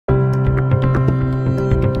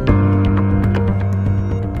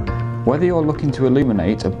Whether you're looking to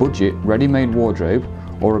illuminate a budget ready-made wardrobe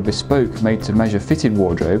or a bespoke made-to-measure fitted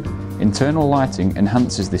wardrobe, internal lighting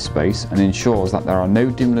enhances this space and ensures that there are no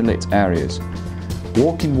dimly lit areas.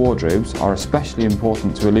 Walk-in wardrobes are especially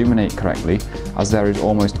important to illuminate correctly, as there is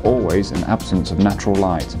almost always an absence of natural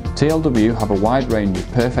light. TLW have a wide range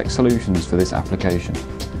of perfect solutions for this application.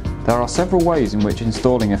 There are several ways in which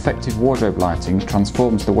installing effective wardrobe lighting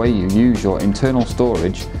transforms the way you use your internal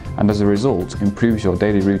storage and as a result improves your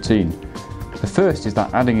daily routine. The first is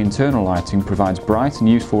that adding internal lighting provides bright and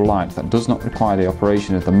useful light that does not require the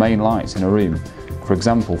operation of the main lights in a room, for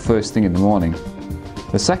example first thing in the morning.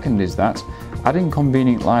 The second is that adding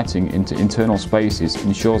convenient lighting into internal spaces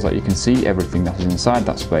ensures that you can see everything that is inside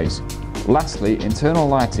that space. Lastly, internal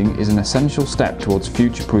lighting is an essential step towards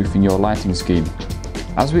future-proofing your lighting scheme.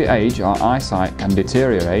 As we age, our eyesight can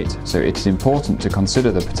deteriorate, so it is important to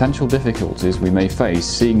consider the potential difficulties we may face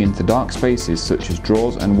seeing into dark spaces such as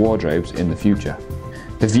drawers and wardrobes in the future.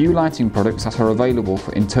 The view lighting products that are available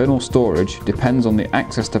for internal storage depends on the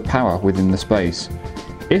access to power within the space.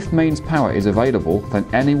 If mains power is available, then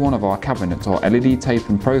any one of our cabinet or LED tape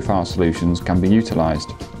and profile solutions can be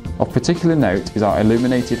utilised. Of particular note is our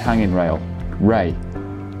illuminated hanging rail, Ray.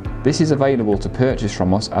 This is available to purchase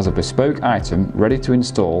from us as a bespoke item ready to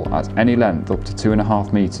install at any length up to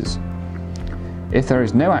 2.5 meters. If there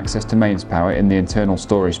is no access to mains power in the internal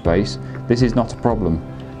storage space, this is not a problem.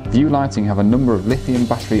 View Lighting have a number of lithium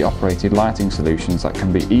battery operated lighting solutions that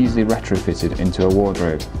can be easily retrofitted into a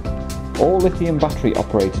wardrobe. All lithium battery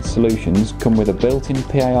operated solutions come with a built-in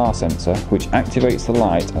PIR sensor which activates the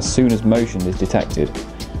light as soon as motion is detected,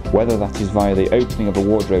 whether that is via the opening of a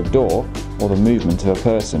wardrobe door or the movement of a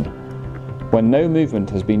person. When no movement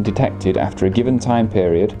has been detected after a given time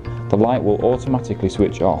period, the light will automatically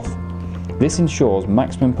switch off. This ensures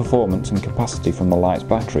maximum performance and capacity from the light's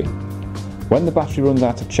battery. When the battery runs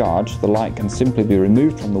out of charge, the light can simply be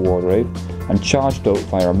removed from the wardrobe and charged up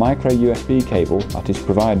via a micro USB cable that is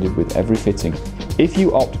provided with every fitting. If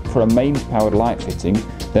you opt for a mains powered light fitting,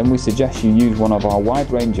 then we suggest you use one of our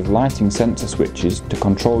wide range of lighting sensor switches to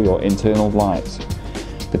control your internal lights.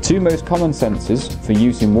 The two most common sensors for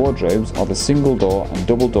use in wardrobes are the single door and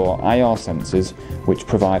double door IR sensors, which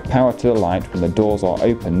provide power to the light when the doors are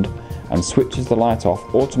opened and switches the light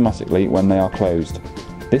off automatically when they are closed.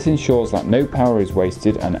 This ensures that no power is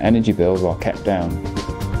wasted and energy bills are kept down.